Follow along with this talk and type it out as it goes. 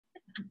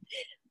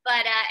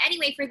But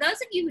anyway, for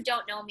those of you who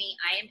don't know me,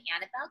 I am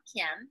Annabelle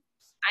Kim.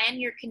 I am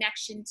your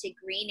connection to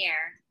Green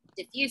Air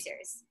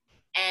Diffusers.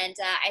 And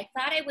I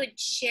thought I would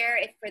share,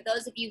 if for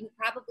those of you who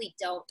probably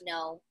don't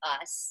know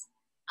us,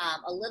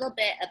 a little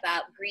bit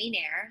about Green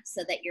Air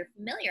so that you're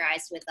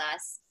familiarized with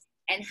us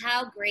and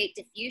how great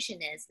diffusion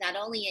is, not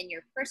only in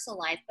your personal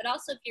life, but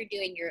also if you're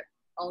doing your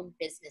own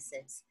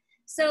businesses.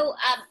 So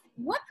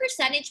what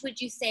percentage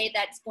would you say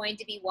that's going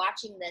to be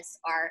watching this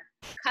are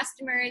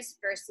customers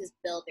versus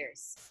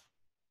builders?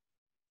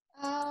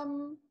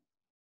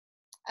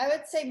 I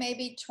would say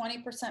maybe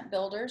 20%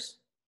 builders.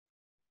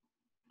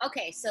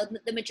 Okay, so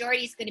the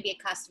majority is going to be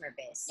a customer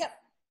base. Yep.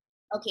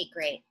 Okay,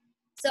 great.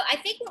 So I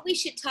think what we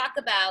should talk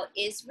about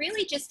is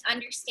really just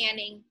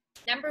understanding,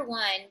 number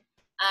one,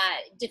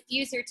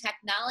 diffuser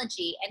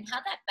technology and how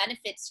that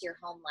benefits your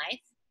home life.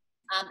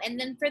 And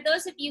then for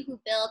those of you who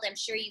build, I'm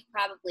sure you've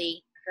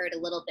probably heard a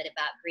little bit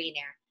about Green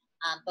Air.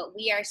 But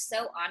we are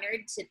so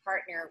honored to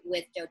partner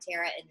with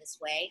doTERRA in this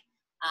way.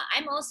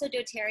 I'm also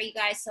doTERRA, you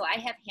guys, so I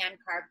have hand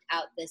carved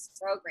out this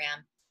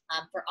program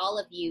for all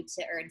of you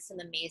to earn some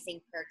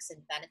amazing perks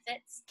and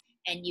benefits.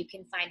 And you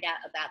can find out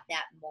about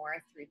that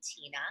more through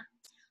Tina.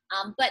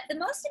 But the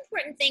most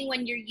important thing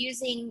when you're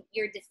using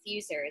your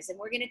diffusers, and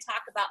we're going to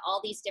talk about all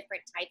these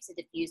different types of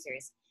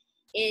diffusers,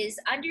 is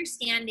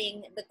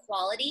understanding the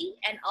quality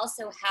and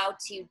also how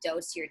to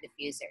dose your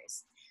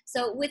diffusers.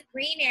 So with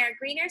Green Air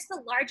is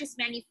the largest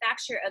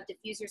manufacturer of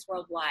diffusers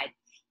worldwide.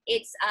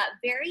 It's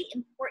very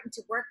important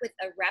to work with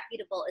a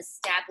reputable,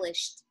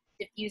 established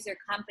diffuser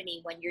company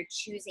when you're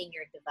choosing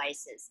your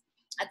devices.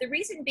 The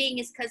reason being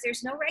is because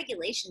there's no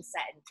regulation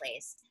set in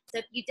place. So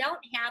if you don't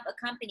have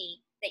a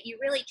company that you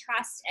really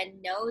trust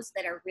and knows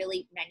that are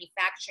really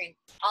manufacturing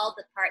all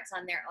the parts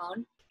on their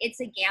own, it's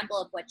a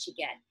gamble of what you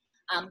get.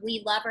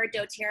 We love our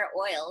doTERRA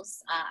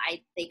oils.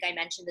 I think I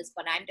mentioned this,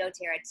 but I'm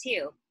doTERRA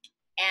too.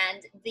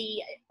 And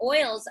the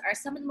oils are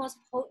some of the most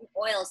potent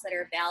oils that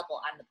are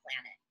available on the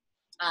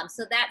planet.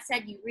 So that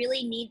said, you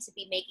really need to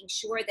be making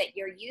sure that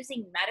you're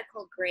using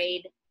medical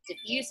grade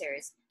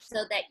diffusers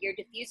so that your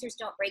diffusers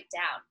don't break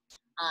down.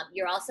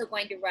 You're also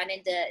going to run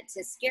into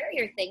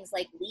scarier things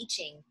like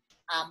leaching,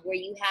 where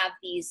you have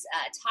these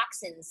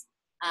toxins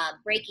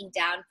breaking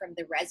down from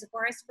the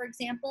reservoirs, for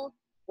example,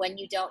 when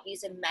you don't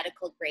use a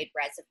medical grade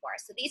reservoir.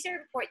 So these are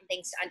important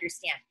things to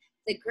understand.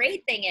 The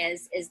great thing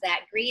is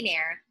that Green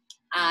Air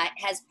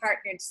has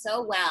partnered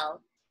so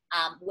well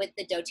with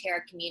the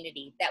doTERRA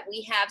community that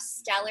we have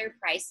stellar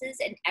prices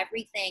and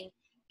everything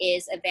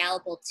is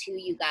available to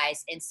you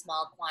guys in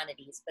small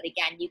quantities. But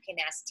again, you can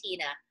ask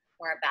Tina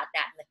more about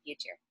that in the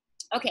future.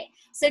 Okay,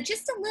 so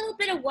just a little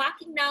bit of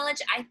walking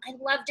knowledge. I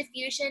love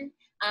diffusion.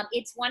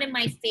 It's one of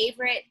my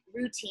favorite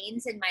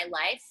routines in my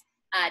life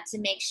to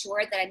make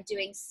sure that I'm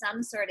doing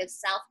some sort of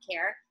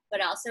self-care,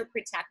 but also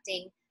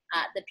protecting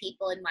the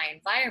people in my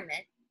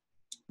environment.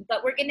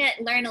 But we're gonna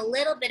learn a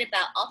little bit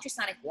about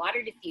ultrasonic water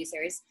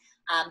diffusers.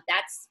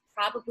 That's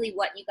probably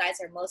what you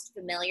guys are most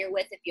familiar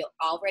with if you're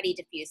already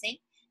diffusing.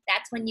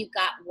 That's when you've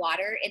got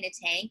water in a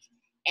tank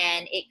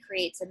and it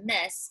creates a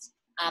mist.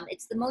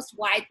 It's the most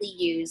widely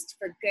used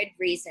for good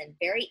reason,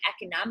 very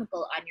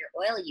economical on your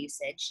oil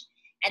usage.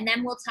 And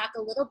then we'll talk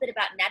a little bit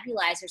about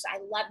nebulizers. I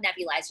love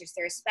nebulizers.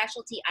 They're a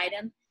specialty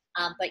item,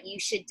 but you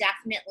should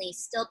definitely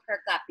still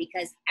perk up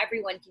because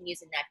everyone can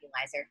use a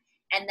nebulizer.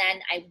 And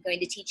then I'm going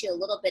to teach you a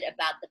little bit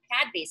about the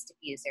pad-based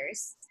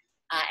diffusers.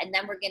 And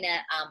then we're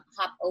gonna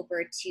hop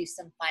over to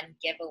some fun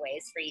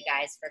giveaways for you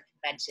guys for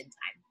convention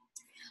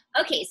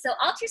time. Okay, so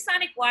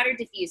ultrasonic water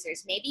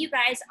diffusers. Maybe you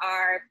guys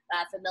are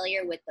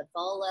familiar with the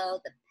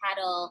Volo, the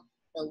Pedal,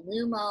 the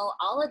Lumo.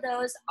 All of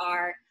those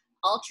are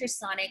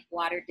ultrasonic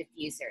water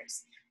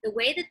diffusers. The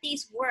way that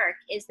these work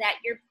is that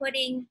you're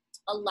putting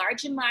a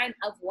large amount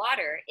of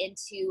water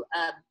into,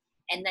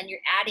 and then you're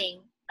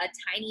adding a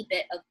tiny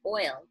bit of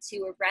oil to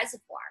a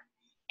reservoir.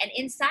 And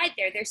inside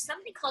there, there's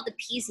something called a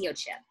piezo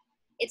chip.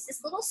 It's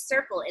this little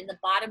circle in the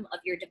bottom of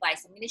your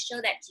device. I'm going to show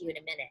that to you in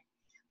a minute.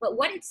 But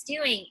what it's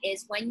doing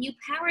is when you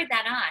power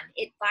that on,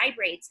 it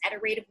vibrates at a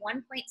rate of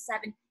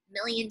 1.7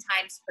 million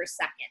times per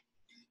second.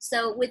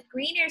 So with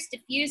Green Air's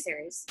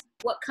diffusers,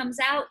 what comes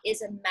out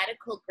is a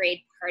medical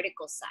grade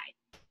particle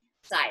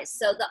size.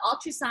 So the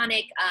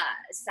ultrasonic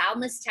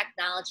soundless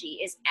technology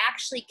is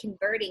actually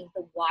converting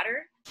the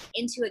water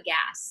into a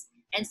gas.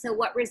 And so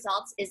what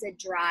results is a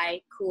dry,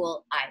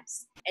 cool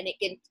ice. And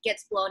it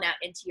gets blown out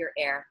into your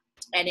air.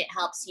 And it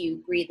helps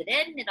you breathe it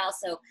in. It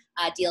also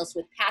deals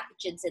with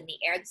pathogens in the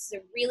air. This is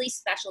a really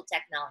special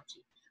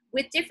technology.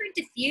 With different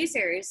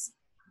diffusers,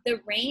 the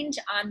range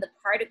on the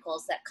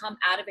particles that come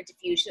out of a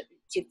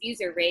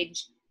diffuser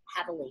range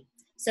heavily.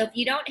 So if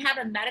you don't have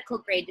a medical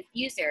grade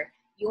diffuser,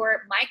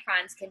 your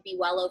microns can be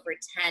well over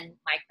 10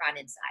 micron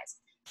in size.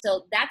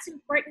 So that's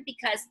important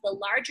because the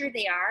larger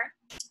they are,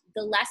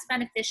 the less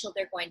beneficial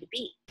they're going to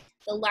be.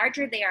 The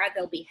larger they are,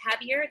 they'll be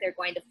heavier. They're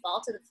going to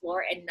fall to the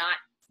floor and not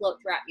float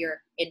throughout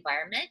your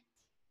environment.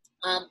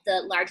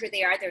 The larger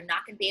they are, they're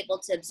not going to be able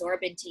to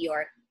absorb into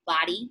your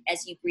body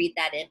as you breathe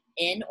that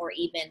in or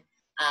even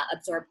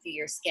absorb through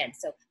your skin.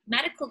 So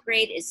medical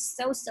grade is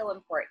so, so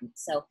important.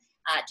 So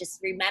just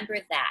remember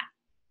that.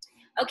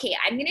 Okay,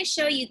 I'm gonna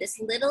show you this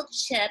little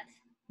chip.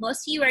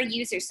 Most of you are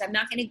users, so I'm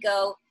not gonna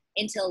go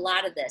into a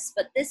lot of this,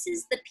 but this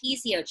is the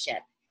piezo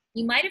chip.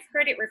 You might have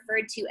heard it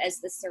referred to as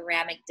the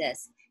ceramic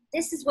disc.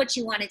 This is what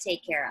you wanna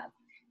take care of.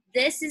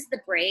 This is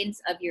the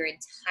brains of your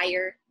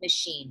entire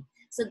machine.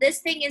 So this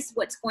thing is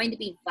what's going to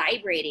be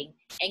vibrating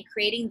and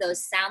creating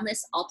those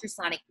soundless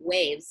ultrasonic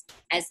waves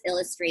as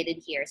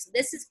illustrated here. So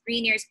this is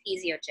Green Air's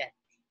piezo chip.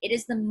 It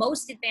is the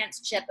most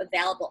advanced chip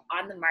available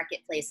on the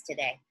marketplace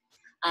today.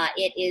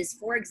 It is,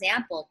 for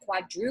example,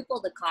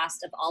 quadruple the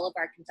cost of all of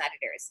our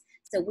competitors.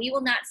 So we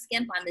will not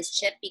skimp on this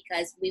chip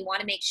because we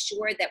want to make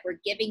sure that we're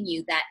giving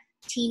you that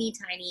teeny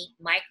tiny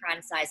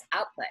micron size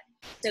output.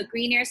 So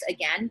Green Airs,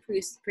 again,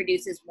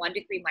 produces 1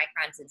 to 3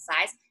 microns in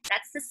size.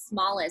 That's the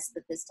smallest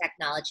that this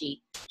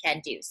technology can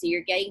do. So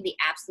you're getting the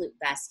absolute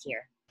best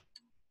here.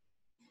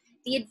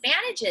 The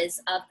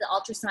advantages of the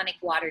ultrasonic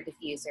water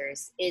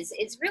diffusers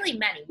is really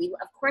many. We,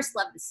 of course,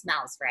 love the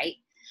smells, right?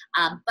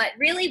 But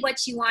really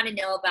what you want to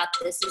know about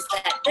this is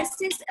that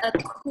this is a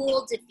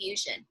cool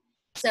diffusion.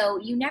 So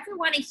you never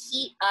want to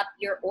heat up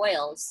your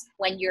oils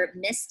when you're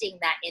misting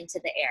that into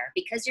the air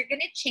because you're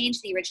going to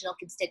change the original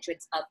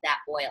constituents of that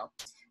oil.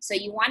 So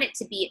you want it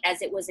to be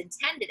as it was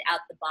intended out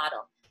the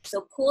bottle.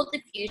 So cool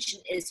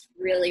diffusion is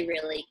really,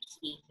 really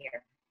key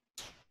here.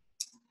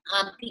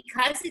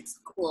 Because it's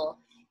cool,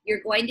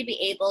 you're going to be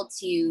able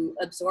to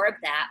absorb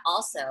that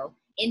also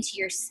into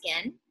your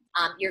skin.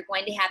 You're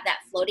going to have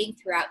that floating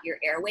throughout your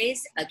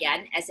airways,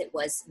 again, as it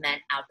was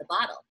meant out the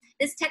bottle.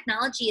 This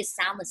technology is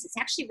soundless. It's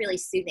actually really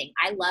soothing.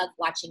 I love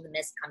watching the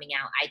mist coming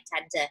out. I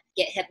tend to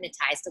get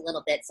hypnotized a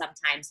little bit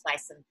sometimes by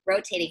some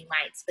rotating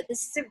lights, but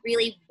this is a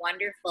really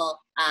wonderful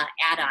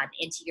add-on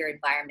into your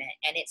environment,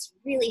 and it's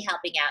really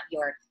helping out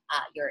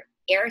your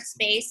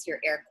airspace,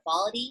 your air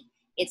quality.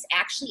 It's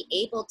actually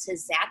able to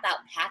zap out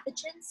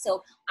pathogens.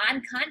 So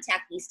on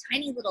contact, these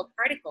tiny little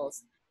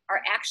particles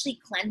are actually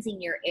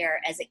cleansing your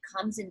air as it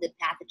comes into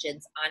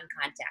pathogens on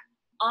contact.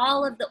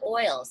 All of the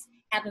oils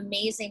have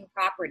amazing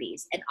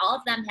properties, and all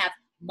of them have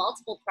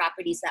multiple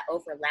properties that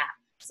overlap.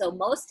 So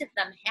most of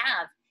them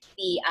have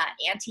the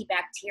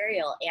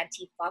antibacterial,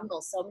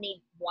 antifungal, so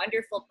many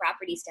wonderful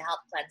properties to help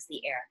cleanse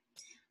the air.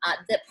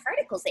 The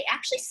particles, they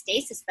actually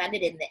stay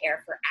suspended in the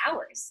air for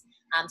hours.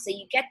 So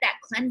you get that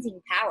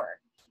cleansing power.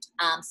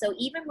 So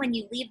even when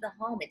you leave the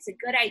home, it's a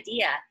good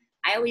idea.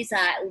 I always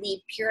leave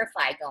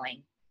Purify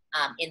going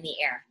in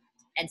the air.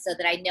 And so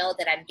that I know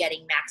that I'm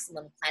getting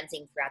maximum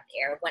cleansing throughout the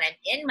air. When I'm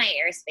in my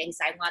airspace,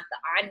 I want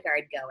the On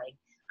Guard going.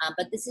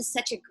 But this is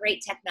such a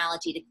great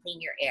technology to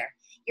clean your air.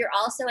 You're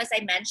also, as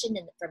I mentioned,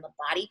 from a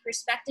body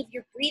perspective,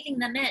 you're breathing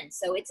them in.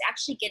 So it's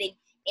actually getting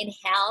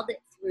inhaled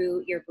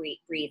through your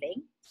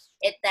breathing.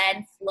 It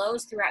then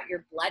flows throughout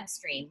your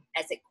bloodstream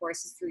as it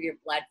courses through your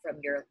blood from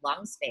your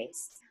lung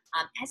space.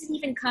 As it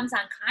even comes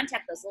on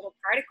contact, those little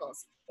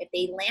particles, if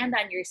they land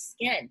on your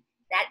skin,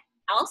 that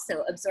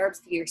also absorbs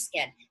through your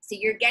skin. So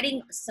you're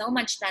getting so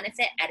much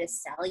benefit at a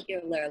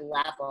cellular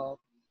level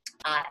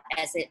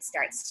as it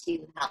starts to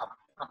help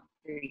pump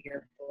through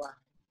your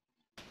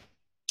blood.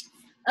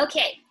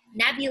 Okay,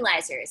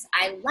 nebulizers.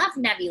 I love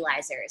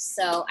nebulizers.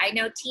 So I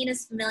know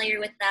Tina's familiar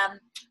with them.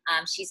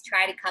 She's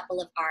tried a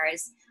couple of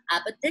ours,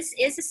 but this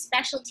is a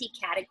specialty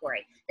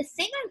category. The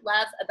thing I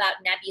love about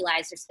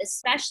nebulizers,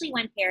 especially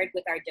when paired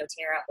with our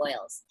doTERRA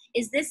oils,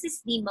 is this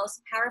is the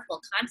most powerful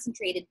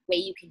concentrated way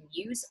you can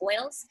use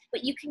oils,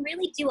 but you can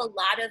really do a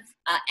lot of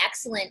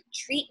excellent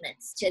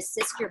treatments to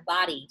assist your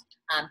body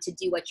to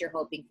do what you're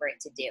hoping for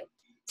it to do.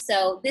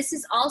 So this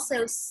is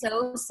also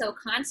so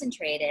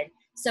concentrated.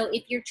 So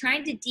if you're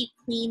trying to deep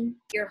clean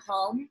your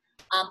home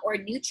or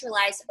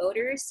neutralize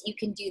odors, you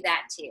can do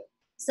that too.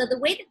 So the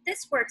way that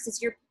this works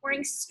is you're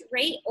pouring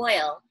straight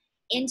oil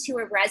into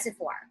a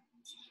reservoir.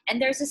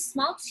 And there's a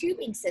small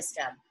tubing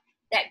system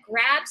that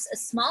grabs a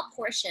small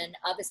portion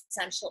of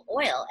essential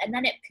oil, and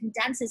then it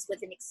condenses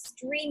with an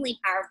extremely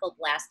powerful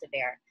blast of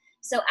air.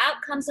 So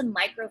out comes a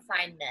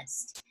microfine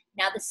mist.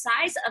 Now the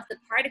size of the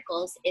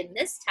particles in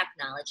this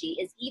technology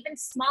is even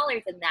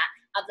smaller than that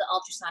of the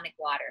ultrasonic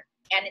water,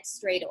 and it's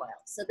straight oil.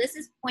 So this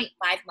is 0.5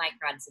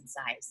 microns in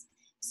size.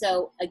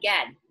 So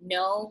again,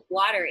 no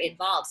water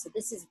involved. So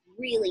this is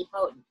really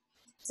potent.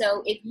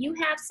 So if you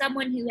have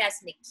someone who has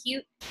an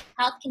acute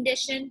health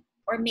condition,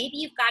 or maybe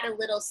you've got a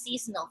little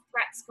seasonal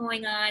threats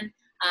going on,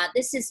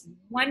 this is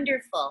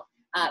wonderful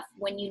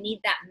when you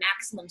need that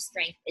maximum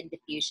strength in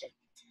diffusion.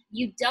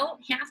 You don't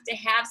have to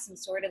have some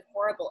sort of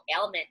horrible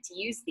ailment to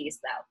use these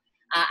though.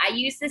 I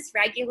use this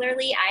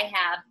regularly. I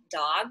have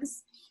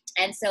dogs,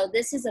 and so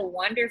this is a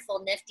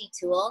wonderful, nifty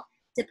tool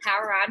to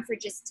power on for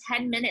just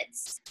 10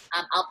 minutes.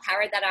 I'll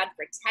power that on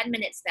for 10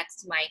 minutes next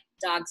to my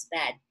dog's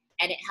bed,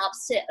 and it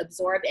helps to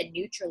absorb and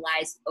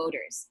neutralize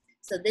odors.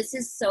 So this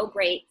is so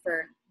great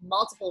for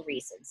multiple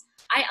reasons.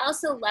 I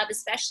also love,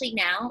 especially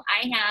now,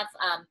 I have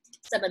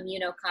some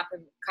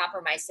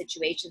immunocompromised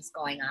situations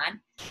going on.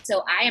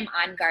 So I am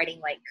on guarding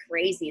like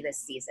crazy this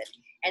season.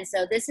 And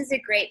so this is a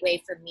great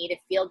way for me to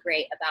feel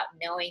great about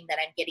knowing that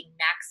I'm getting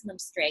maximum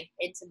strength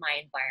into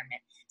my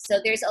environment. So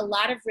there's a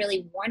lot of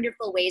really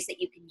wonderful ways that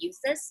you can use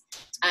this.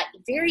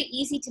 Very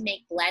easy to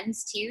make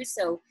blends too.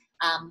 So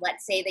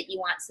let's say that you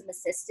want some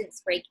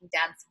assistance breaking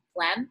down some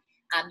phlegm.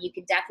 You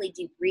can definitely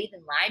do breathe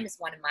and lime is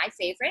one of my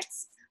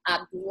favorites.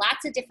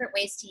 Lots of different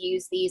ways to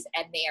use these,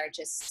 and they are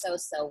just so,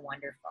 so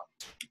wonderful.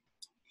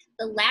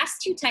 The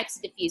last two types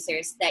of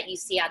diffusers that you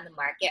see on the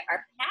market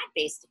are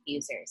pad-based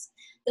diffusers.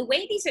 The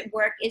way these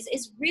work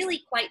is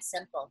really quite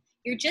simple.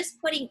 You're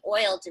just putting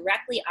oil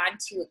directly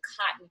onto a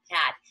cotton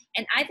pad,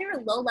 and either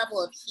a low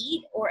level of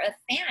heat or a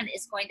fan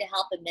is going to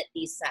help emit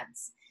these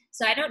scents.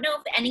 So I don't know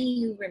if any of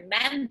you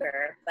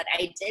remember, but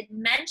I did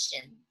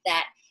mention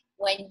that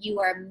when you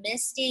are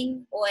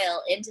misting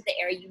oil into the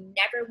air, you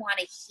never want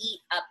to heat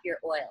up your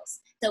oils.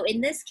 So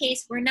in this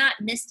case, we're not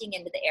misting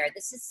into the air.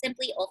 This is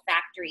simply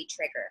olfactory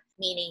trigger,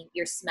 meaning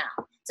your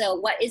smell. So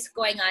what is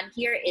going on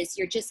here is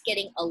you're just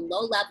getting a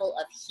low level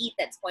of heat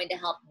that's going to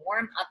help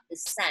warm up the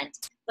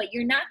scent, but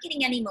you're not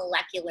getting any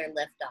molecular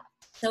liftoff.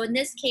 So in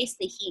this case,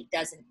 the heat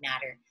doesn't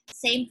matter.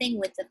 Same thing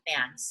with the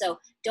fan. So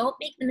don't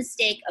make the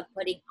mistake of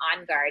putting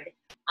On Guard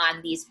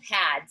on these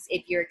pads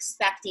if you're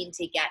expecting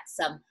to get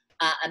some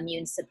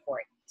immune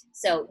support.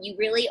 So you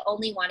really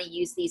only want to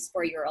use these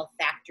for your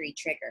olfactory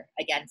trigger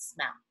against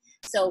smell.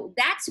 So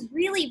that's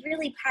really,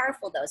 really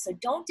powerful though. So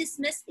don't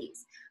dismiss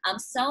these.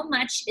 So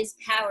much is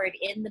powered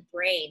in the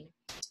brain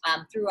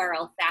through our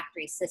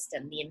olfactory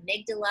system. The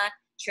amygdala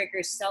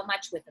triggers so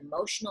much with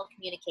emotional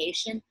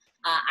communication.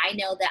 I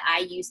know that I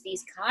use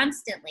these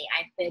constantly.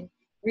 I've been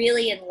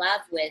really in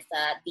love with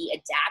the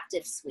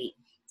Adaptive Suite.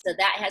 So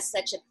that has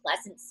such a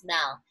pleasant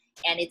smell.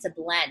 And it's a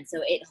blend,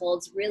 so it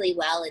holds really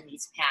well in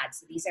these pads.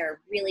 So these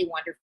are really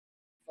wonderful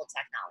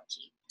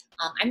technology.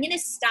 I'm going to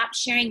stop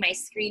sharing my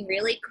screen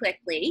really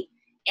quickly,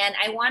 and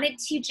I wanted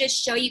to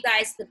just show you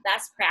guys the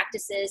best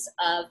practices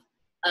of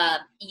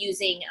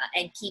using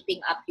and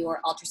keeping up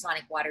your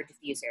ultrasonic water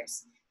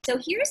diffusers. So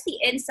here's the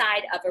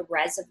inside of a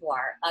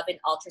reservoir of an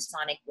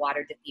ultrasonic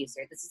water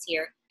diffuser. This is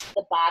here,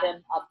 the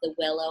bottom of the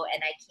willow,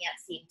 and I can't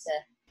seem to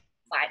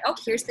find, oh,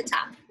 here's the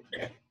top.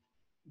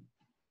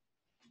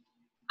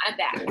 I'm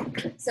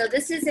back. So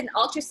this is an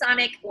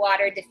ultrasonic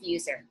water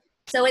diffuser.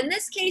 So in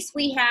this case,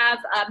 we have,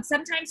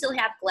 sometimes you'll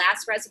have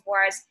glass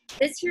reservoirs.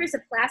 This here is a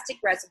plastic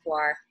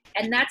reservoir,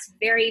 and that's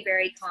very,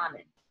 very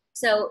common.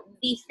 So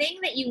the thing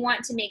that you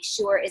want to make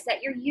sure is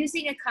that you're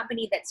using a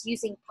company that's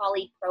using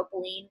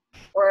polypropylene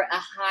or a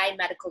high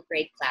medical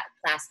grade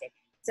plastic.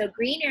 So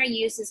Green Air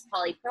uses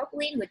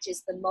polypropylene, which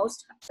is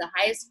the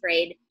highest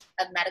grade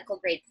of medical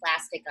grade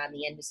plastic on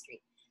the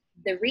industry.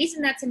 The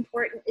reason that's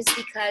important is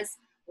because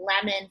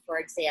lemon, for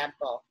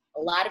example,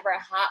 a lot of our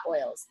hot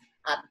oils,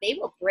 they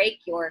will break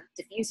your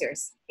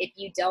diffusers if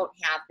you don't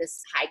have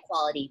this high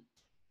quality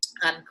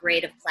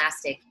grade of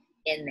plastic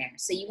in there.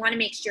 So you want to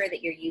make sure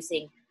that you're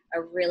using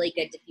a really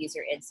good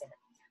diffuser insert.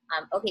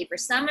 Okay, for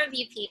some of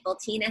you people,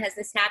 Tina, has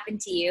this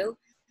happened to you?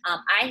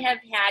 I have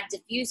had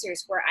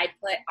diffusers where I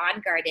put On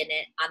Guard in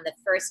it on the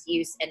first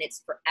use and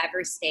it's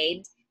forever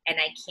stained and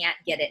I can't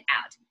get it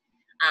out.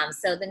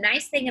 So the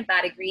nice thing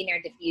about a Green Air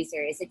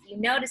diffuser is if you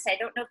notice, I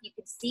don't know if you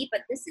can see,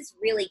 but this is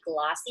really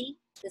glossy,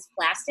 this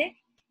plastic,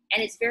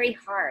 and it's very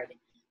hard.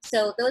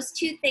 So those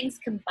two things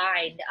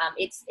combined,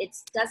 it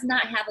does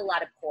not have a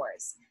lot of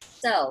pores.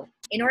 So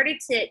in order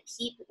to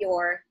keep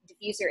your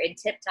diffuser in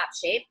tip-top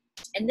shape,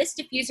 and this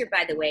diffuser,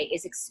 by the way,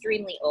 is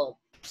extremely old,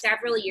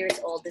 several years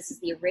old. This is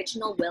the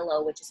original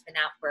Willow, which has been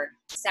out for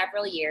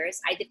several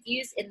years. I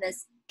diffuse in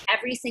this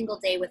every single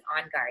day with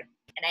On Guard,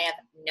 and I have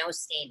no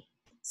staining.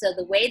 So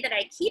the way that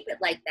I keep it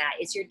like that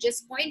is you're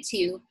just going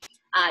to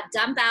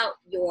dump out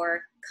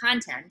your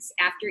contents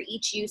after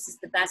each use is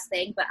the best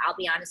thing, but I'll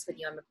be honest with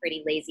you, I'm a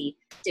pretty lazy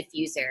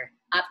diffuser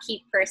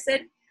upkeep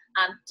person.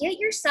 Get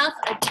yourself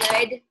a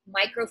good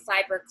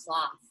microfiber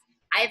cloth.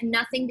 I have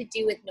nothing to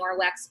do with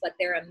Norwex, but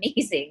they're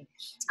amazing.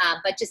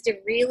 But just a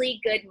really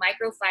good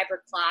microfiber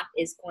cloth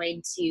is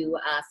going to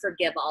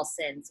forgive all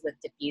sins with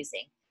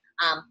diffusing.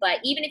 But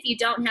even if you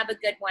don't have a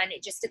good one,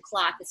 just a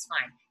cloth is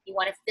fine. You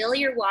want to fill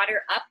your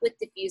water up with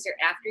diffuser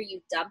after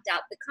you've dumped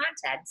out the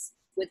contents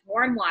with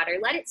warm water.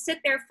 Let it sit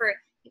there for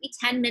maybe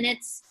 10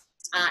 minutes,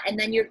 and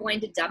then you're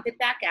going to dump it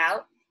back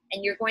out,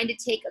 and you're going to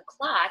take a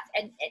cloth,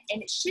 and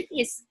it should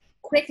be as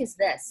quick as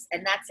this,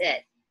 and that's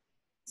it.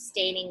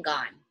 Staining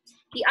gone.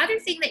 The other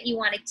thing that you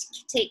want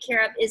to take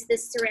care of is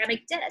this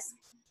ceramic disc.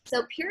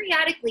 So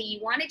periodically,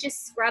 you want to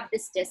just scrub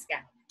this disc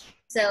out.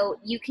 So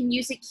you can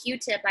use a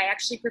Q-tip. I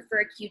actually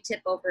prefer a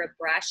Q-tip over a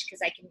brush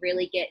because I can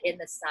really get in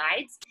the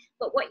sides.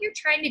 But what you're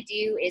trying to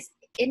do is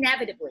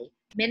inevitably,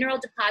 mineral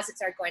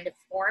deposits are going to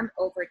form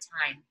over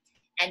time.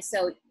 And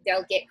so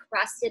they'll get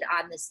crusted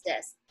on this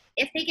disc.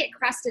 If they get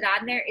crusted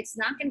on there, it's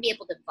not going to be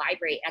able to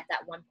vibrate at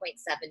that 1.7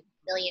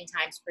 million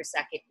times per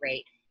second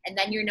rate. And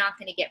then you're not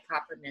going to get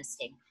proper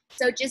misting.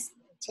 So just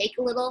take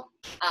a little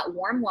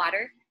warm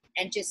water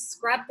and just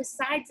scrub the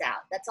sides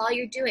out. That's all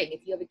you're doing.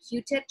 If you have a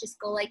Q-tip, just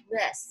go like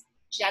this,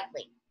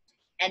 gently.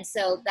 And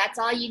so that's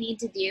all you need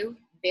to do.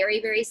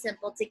 Very, very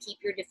simple to keep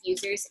your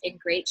diffusers in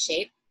great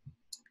shape.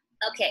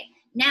 Okay,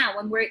 now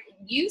when we're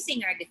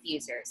using our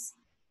diffusers,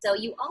 so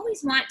you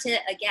always want to,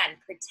 again,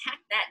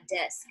 protect that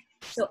disc.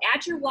 So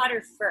add your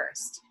water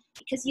first,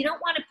 because you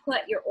don't want to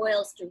put your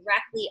oils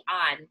directly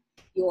on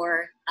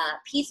your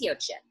piezo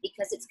chip,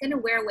 because it's going to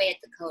wear away at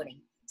the coating.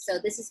 So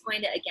this is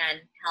going to,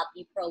 again, help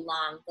you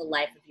prolong the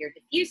life of your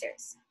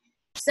diffusers.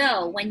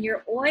 So when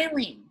you're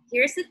oiling,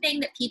 here's the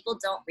thing that people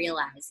don't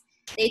realize.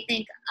 They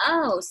think,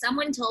 oh,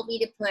 someone told me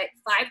to put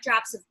 5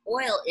 drops of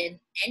oil in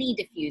any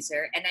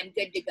diffuser and I'm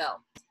good to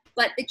go.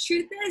 But the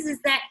truth is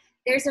that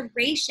there's a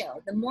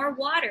ratio. The more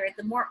water,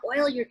 the more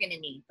oil you're going to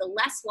need. The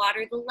less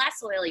water, the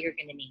less oil you're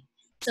going to need.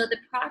 So the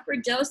proper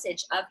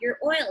dosage of your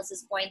oils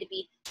is going to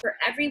be, for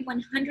every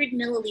 100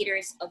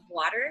 milliliters of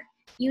water,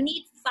 you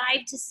need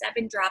 5 to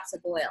 7 drops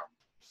of oil.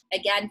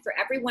 Again, for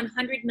every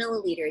 100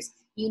 milliliters,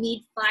 you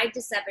need 5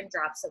 to 7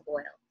 drops of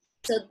oil.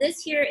 So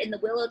this here in the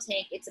Willow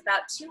tank, it's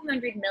about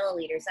 200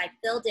 milliliters. I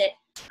filled it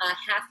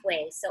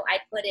halfway. So I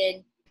put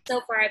in,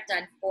 so far I've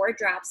done 4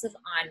 drops of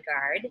On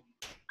Guard.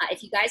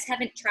 If you guys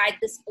haven't tried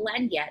this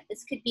blend yet,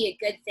 this could be a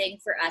good thing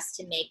for us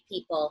to make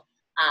people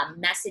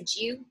message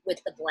you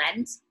with the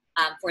blend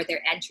for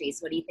their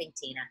entries. What do you think,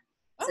 Tina?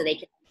 So they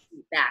can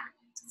feed back.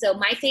 So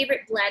my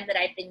favorite blend that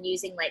I've been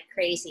using like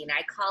crazy, and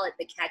I call it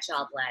the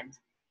catch-all blend,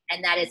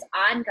 and that is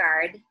On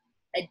Guard,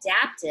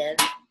 Adaptive,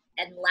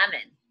 and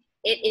Lemon.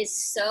 It is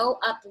so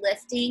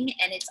uplifting,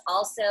 and it's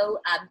also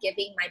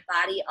giving my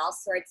body all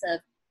sorts of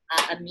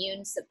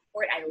immune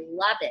support. I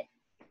love it.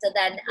 So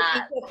then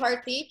equal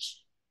parts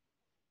each?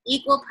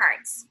 Equal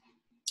parts.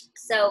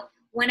 So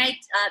when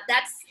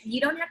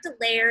you don't have to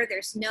layer.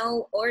 There's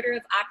no order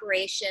of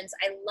operations.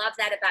 I love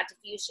that about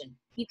diffusion.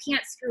 You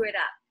can't screw it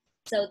up.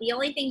 So the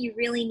only thing you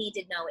really need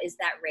to know is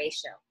that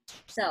ratio.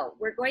 So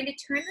we're going to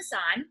turn this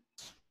on.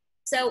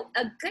 So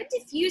a good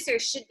diffuser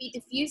should be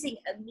diffusing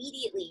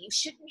immediately. You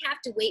shouldn't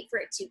have to wait for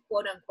it to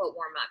quote unquote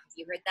warm up. If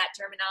you heard that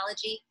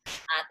terminology,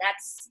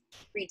 that's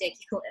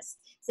ridiculous.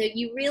 So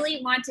you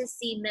really want to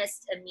see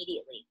mist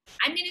immediately.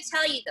 I'm going to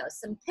tell you though,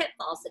 some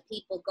pitfalls that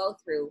people go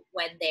through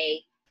when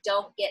they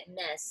don't get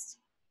mist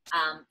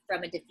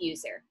from a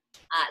diffuser.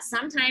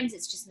 Sometimes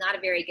it's just not a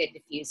very good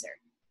diffuser.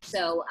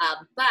 So,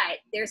 but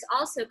there's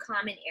also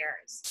common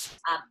errors.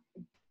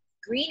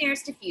 Green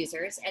Air's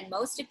diffusers and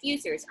most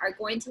diffusers are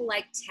going to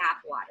like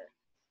tap water.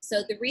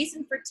 So the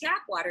reason for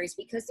tap water is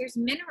because there's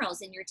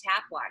minerals in your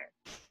tap water.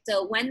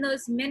 So when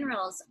those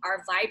minerals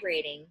are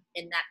vibrating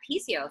in that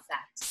piezo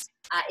effect,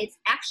 it's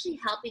actually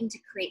helping to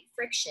create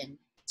friction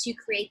to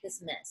create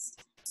this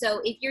mist.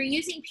 So if you're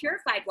using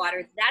purified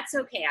water, that's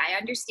okay. I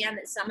understand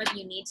that some of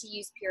you need to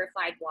use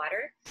purified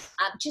water.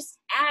 Just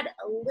add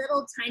a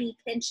little tiny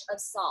pinch of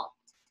salt.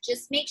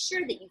 Just make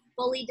sure that you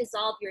fully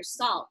dissolve your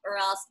salt, or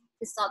else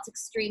the salt's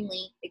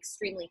extremely,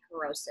 extremely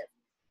corrosive.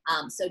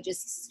 So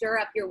just stir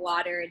up your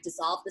water,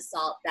 dissolve the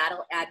salt.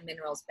 That'll add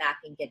minerals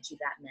back and get you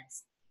that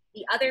mist.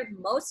 The other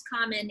most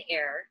common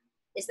error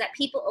is that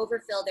people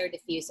overfill their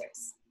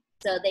diffusers.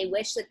 So they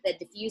wish that the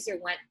diffuser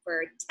went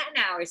for 10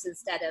 hours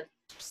instead of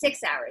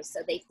 6 hours.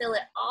 So they fill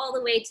it all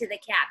the way to the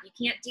cap. You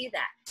can't do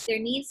that. There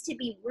needs to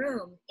be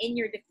room in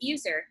your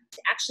diffuser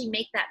to actually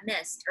make that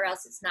mist, or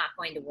else it's not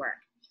going to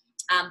work.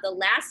 The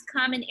last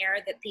common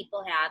error that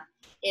people have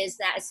is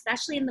that,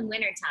 especially in the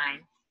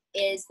wintertime,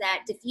 is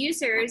that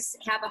diffusers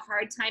have a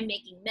hard time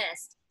making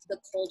mist the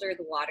colder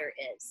the water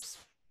is.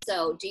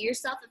 So do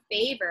yourself a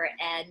favor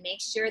and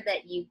make sure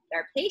that you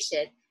are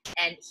patient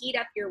and heat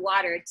up your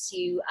water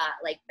to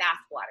like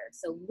bath water.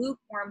 So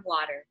lukewarm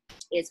water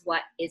is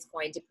what is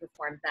going to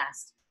perform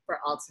best for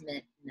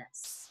ultimate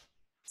mist.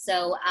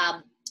 So,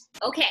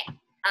 okay.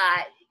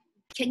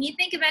 Can you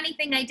think of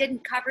anything I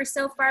didn't cover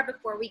so far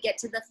before we get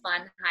to the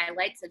fun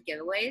highlights of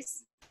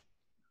giveaways?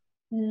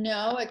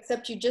 No,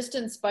 except you just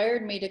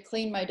inspired me to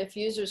clean my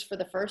diffusers for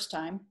the first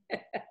time.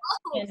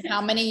 In how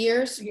many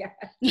years? Yeah.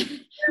 I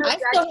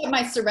still have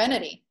my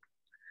Serenity.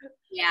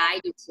 Yeah,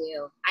 I do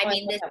too. I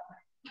mean, this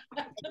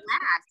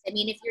lasts. I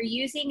mean, if you're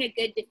using a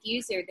good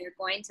diffuser, they're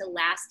going to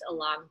last a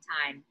long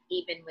time,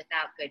 even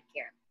without good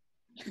care.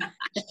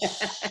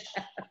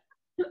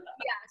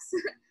 Yes.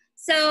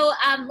 So,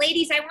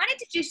 ladies, I wanted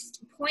to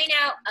just point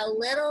out a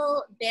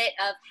little bit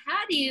of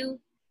how to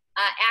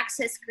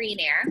access Green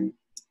Air.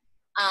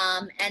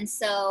 And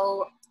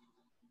so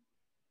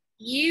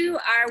you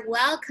are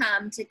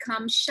welcome to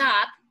come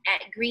shop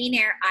at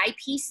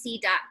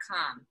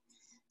greenairipc.com.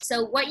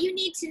 So what you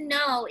need to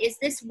know is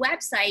this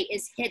website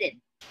is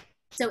hidden.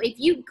 So if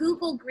you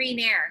Google Green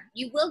Air,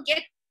 you will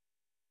get.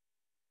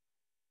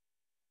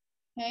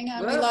 Hang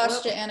on, we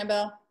lost you,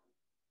 Annabelle.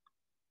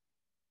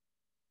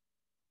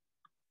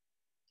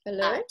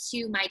 Hello?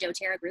 To my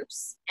doTERRA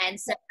groups. And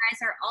so you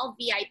guys are all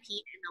VIP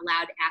and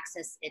allowed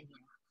access in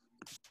here.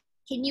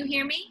 Can you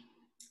hear me?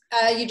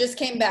 You just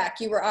came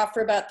back. You were off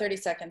for about 30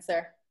 seconds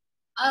there.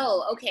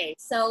 Oh, okay.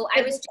 So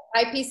I was.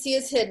 IPC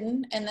is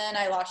hidden, and then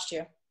I lost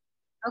you.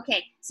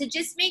 Okay, so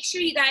just make sure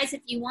you guys,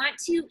 if you want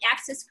to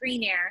access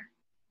Green Air,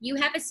 you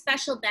have a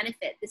special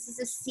benefit. This is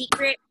a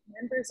secret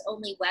members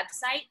only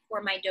website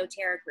for my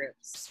doTERRA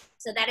groups.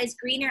 So that is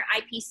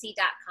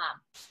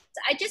greenairipc.com.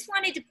 So I just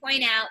wanted to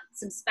point out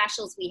some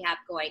specials we have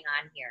going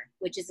on here,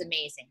 which is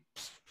amazing.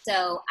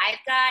 So I've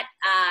got,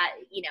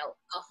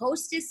 a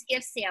hostess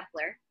gift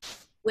sampler,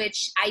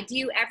 which I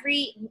do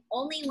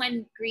only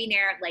when Green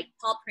Air, like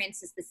Paul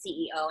Prince is the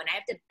CEO, and I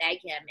have to beg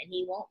him, and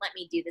he won't let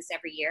me do this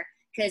every year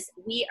because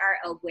we are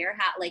a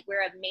warehouse, like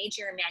we're a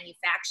major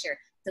manufacturer,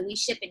 so we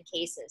ship in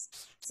cases.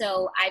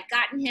 So I've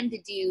gotten him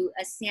to do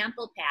a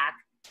sample pack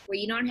where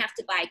you don't have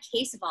to buy a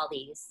case of all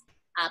these,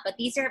 but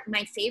these are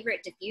my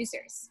favorite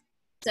diffusers.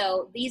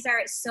 So these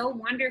are so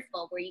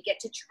wonderful where you get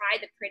to try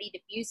the pretty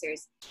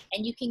diffusers,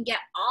 and you can get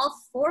all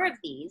 4 of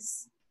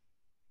these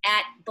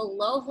at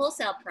below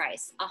wholesale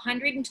price,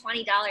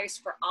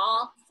 $120 for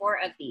all 4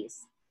 of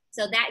these.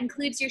 So that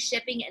includes your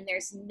shipping, and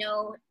there's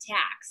no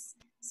tax.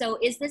 So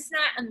is this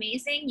not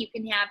amazing? You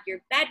can have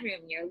your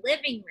bedroom, your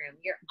living room,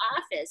 your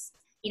office,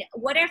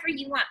 whatever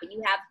you want, but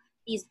you have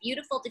these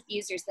beautiful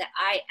diffusers that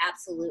I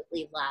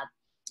absolutely love.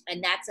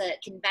 And that's a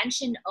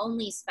convention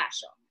only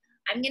special.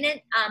 I'm gonna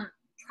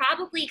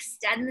probably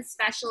extend the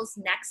specials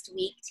next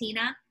week,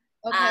 Tina.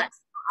 Okay.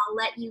 I'll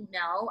let you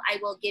know. I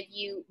will give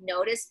you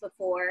notice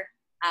before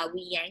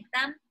we yank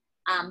them.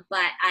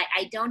 But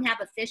I don't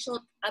have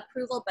official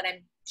approval, but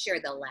I'm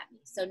sure they'll let me.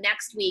 So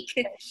next week,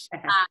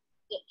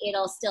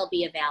 it'll still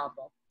be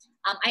available.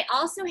 I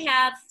also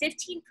have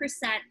 15%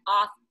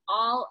 off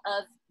all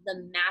of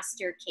the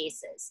master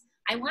cases.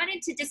 I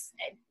wanted to just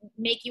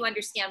make you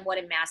understand what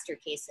a master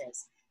case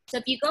is. So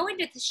if you go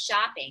into the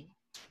shopping,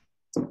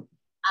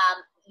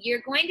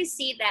 you're going to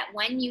see that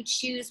when you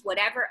choose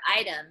whatever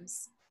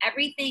items,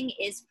 everything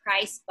is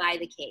priced by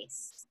the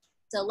case.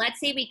 So let's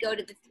say we go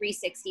to the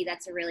 360,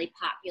 that's a really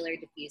popular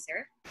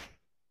diffuser.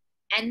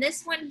 And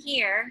this one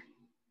here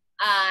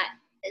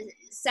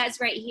says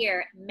right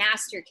here,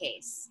 master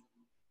case.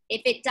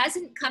 If it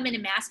doesn't come in a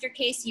master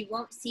case, you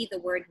won't see the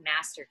word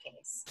master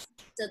case.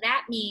 So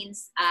that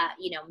means,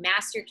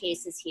 master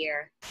cases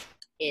here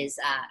is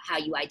how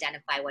you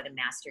identify what a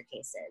master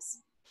case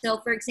is. So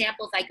for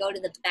example, if I go to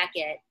the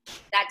Beckett,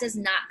 that does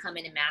not come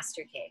in a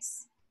master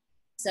case.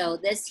 So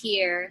this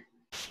here,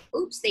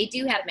 oops, they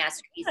do have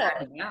master case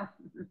on it now.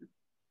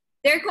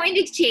 They're going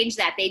to change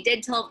that. They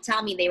did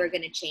tell me they were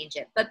going to change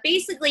it. But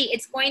basically,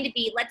 it's going to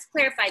be, let's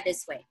clarify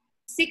this way.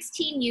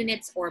 16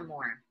 units or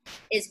more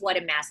is what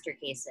a master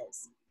case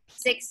is.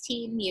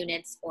 16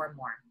 units or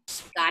more.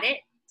 Got it?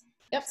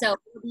 Yep. So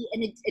it'll be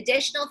an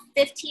additional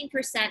 15%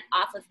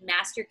 off of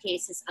master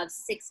cases of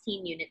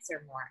 16 units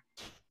or more.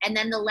 And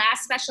then the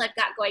last special I've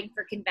got going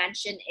for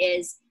convention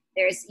is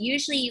there's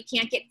usually you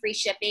can't get free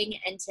shipping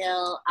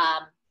until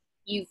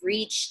you've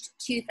reached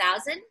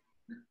 2,000.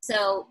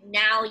 So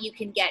now you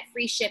can get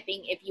free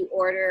shipping if you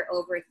order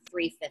over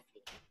 350.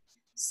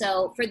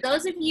 So for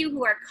those of you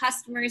who are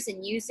customers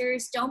and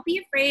users, don't be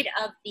afraid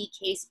of the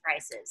case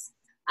prices.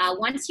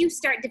 Once you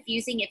start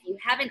diffusing, if you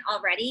haven't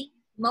already,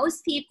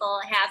 most people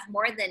have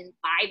more than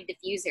 5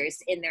 diffusers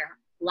in their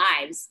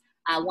lives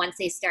once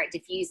they start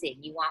diffusing.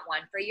 You want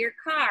one for your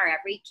car.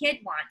 Every kid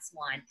wants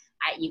one.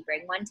 You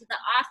bring one to the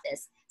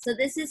office. So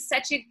this is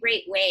such a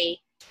great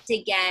way to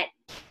get,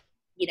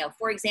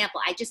 for example,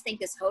 I just think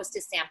this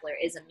hostess sampler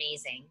is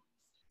amazing.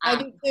 I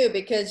do too,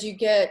 because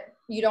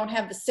you don't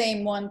have the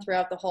same one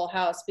throughout the whole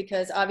house,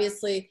 because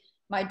obviously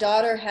my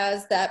daughter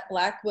has that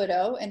black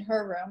willow in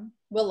her room,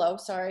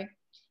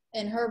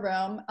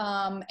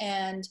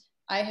 and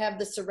I have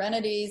the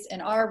serenities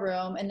in our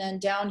room, and then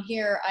down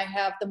here I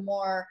have the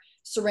more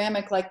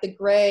ceramic, like the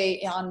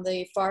gray on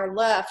the far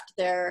left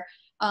there,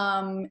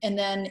 and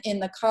then in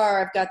the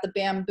car I've got the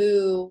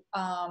bamboo,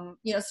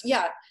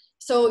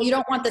 so you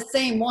don't want the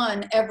same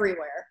one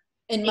everywhere,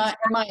 in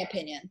my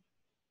opinion.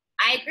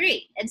 I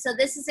agree. And so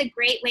this is a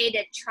great way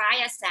to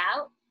try us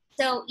out.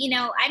 So,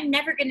 I'm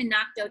never going to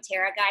knock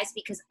doTERRA, guys,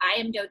 because I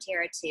am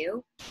doTERRA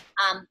too.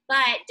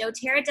 But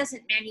doTERRA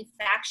doesn't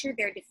manufacture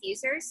their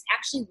diffusers.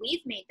 Actually,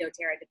 we've made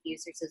doTERRA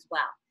diffusers as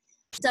well.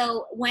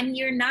 So when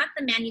you're not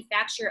the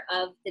manufacturer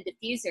of the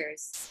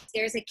diffusers,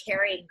 there's a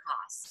carrying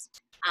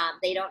cost.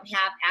 They don't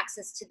have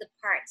access to the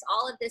parts.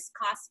 All of this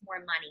costs more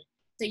money.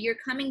 So you're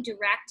coming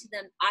direct to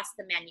us,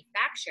 the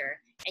manufacturer,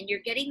 and you're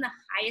getting the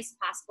highest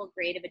possible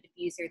grade of a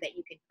diffuser that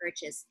you can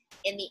purchase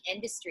in the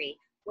industry,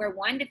 where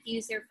one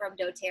diffuser from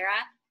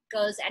doTERRA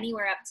goes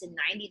anywhere up to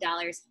 $90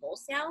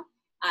 wholesale.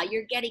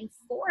 You're getting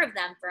 4 of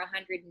them for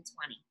 $120.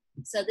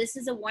 So this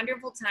is a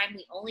wonderful time.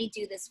 We only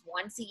do this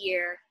once a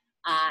year.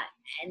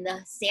 And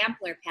the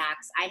sampler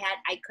packs,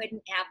 I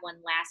couldn't have one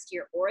last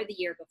year or the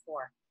year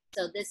before.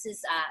 So this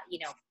is,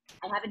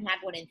 I haven't had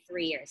one in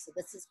 3 years. So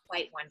this is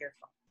quite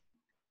wonderful.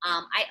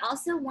 I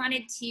also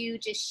wanted to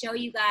just show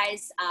you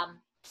guys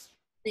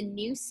the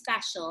new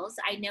specials.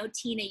 I know,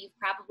 Tina, you've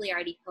probably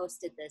already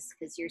posted this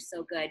because you're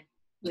so good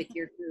with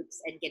your groups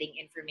and getting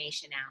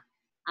information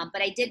out.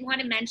 But I did want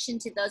to mention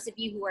to those of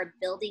you who are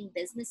building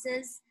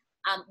businesses,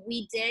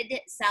 We did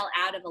sell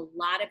out of a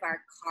lot of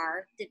our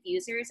car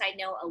diffusers. I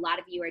know a lot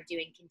of you are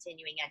doing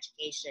continuing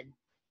education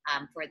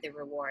for the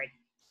reward.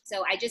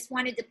 So I just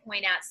wanted to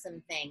point out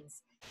some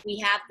things. We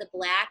have the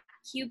black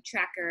Cube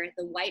Trekker,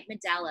 the white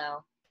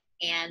Modelo,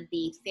 and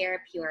the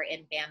TheraPure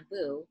in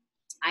bamboo.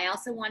 I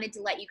also wanted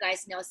to let you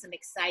guys know some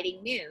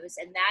exciting news,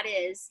 and that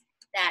is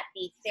that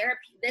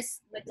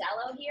this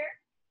Modelo here,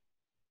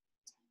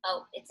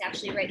 oh, it's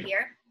actually right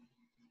here.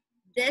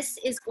 This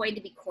is going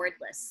to be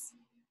cordless.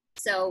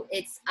 So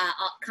it's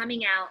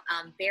coming out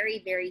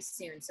very, very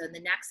soon. So in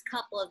the next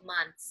couple of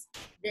months,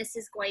 this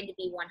is going to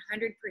be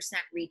 100%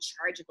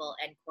 rechargeable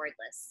and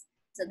cordless.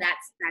 So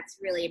that's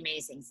really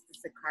amazing. This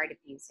is the car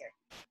diffuser.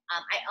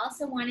 I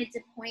also wanted to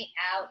point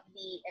out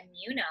the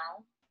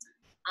Immuno.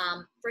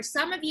 For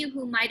some of you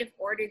who might have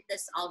ordered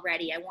this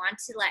already, I want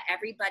to let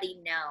everybody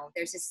know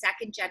there's a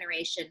second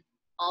generation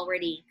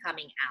already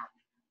coming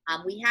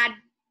out.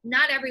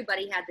 Not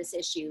everybody had this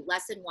issue,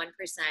 less than 1%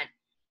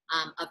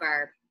 of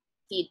our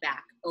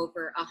feedback,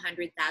 over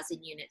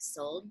 100,000 units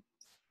sold.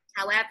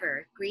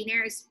 However, Green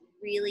Air is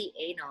really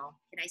anal.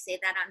 Can I say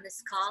that on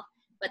this call?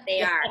 But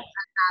they are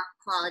about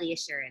quality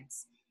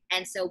assurance.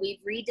 And so we've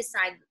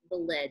redesigned the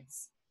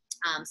lids.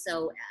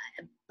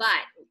 But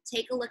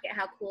take a look at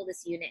how cool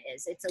this unit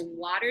is. It's a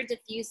water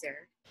diffuser.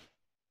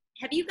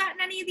 Have you gotten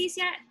any of these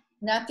yet?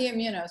 Not the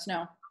Immunos,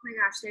 no. Oh my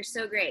gosh, they're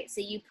so great. So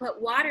you put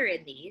water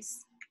in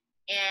these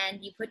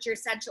and you put your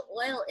essential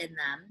oil in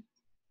them.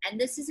 And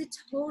this is a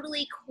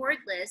totally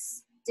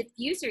cordless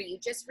diffuser. You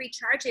just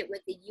recharge it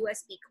with the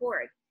USB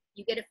cord.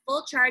 You get a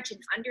full charge in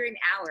under an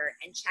hour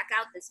and check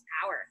out this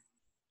power.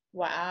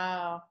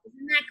 Wow.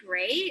 Isn't that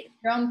great?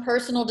 Your own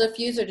personal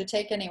diffuser to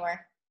take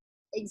anywhere.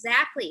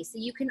 Exactly. So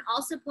you can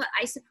also put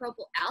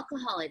isopropyl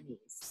alcohol in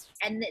these.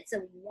 And it's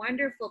a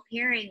wonderful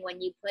pairing when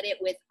you put it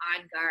with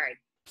On Guard.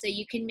 So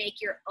you can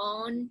make your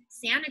own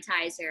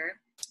sanitizer.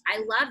 I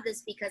love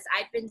this because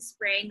I've been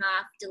spraying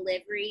off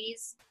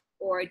deliveries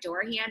or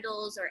door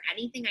handles or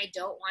anything I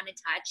don't want to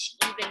touch,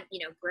 even,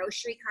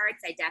 grocery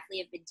carts. I definitely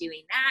have been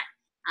doing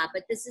that.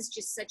 But this is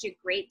just such a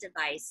great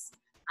device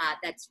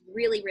that's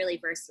really, really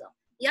versatile.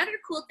 The other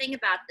cool thing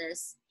about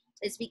this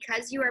is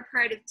because you are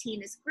part of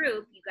Tina's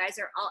group, you guys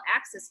are all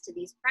access to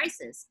these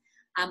prices.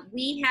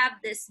 We have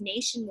this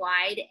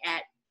nationwide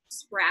at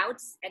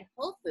Sprouts and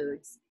Whole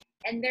Foods,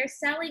 and they're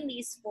selling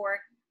these for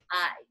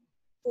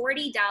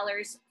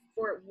 $40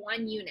 for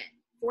one unit.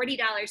 $40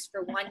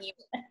 for one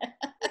unit.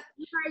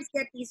 You guys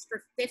get these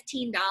for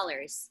 $15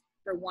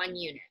 for one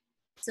unit.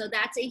 So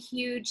that's a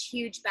huge,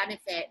 huge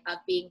benefit of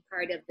being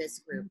part of this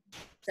group.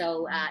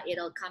 So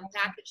it'll come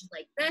packaged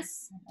like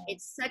this.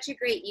 It's such a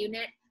great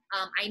unit.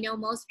 I know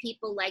most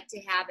people like to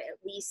have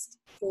at least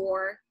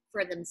 4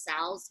 for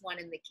themselves, one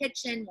in the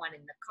kitchen, one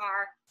in the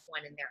car,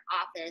 one in their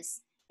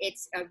office.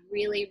 It's a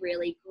really,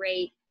 really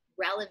great,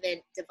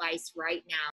 relevant device right now.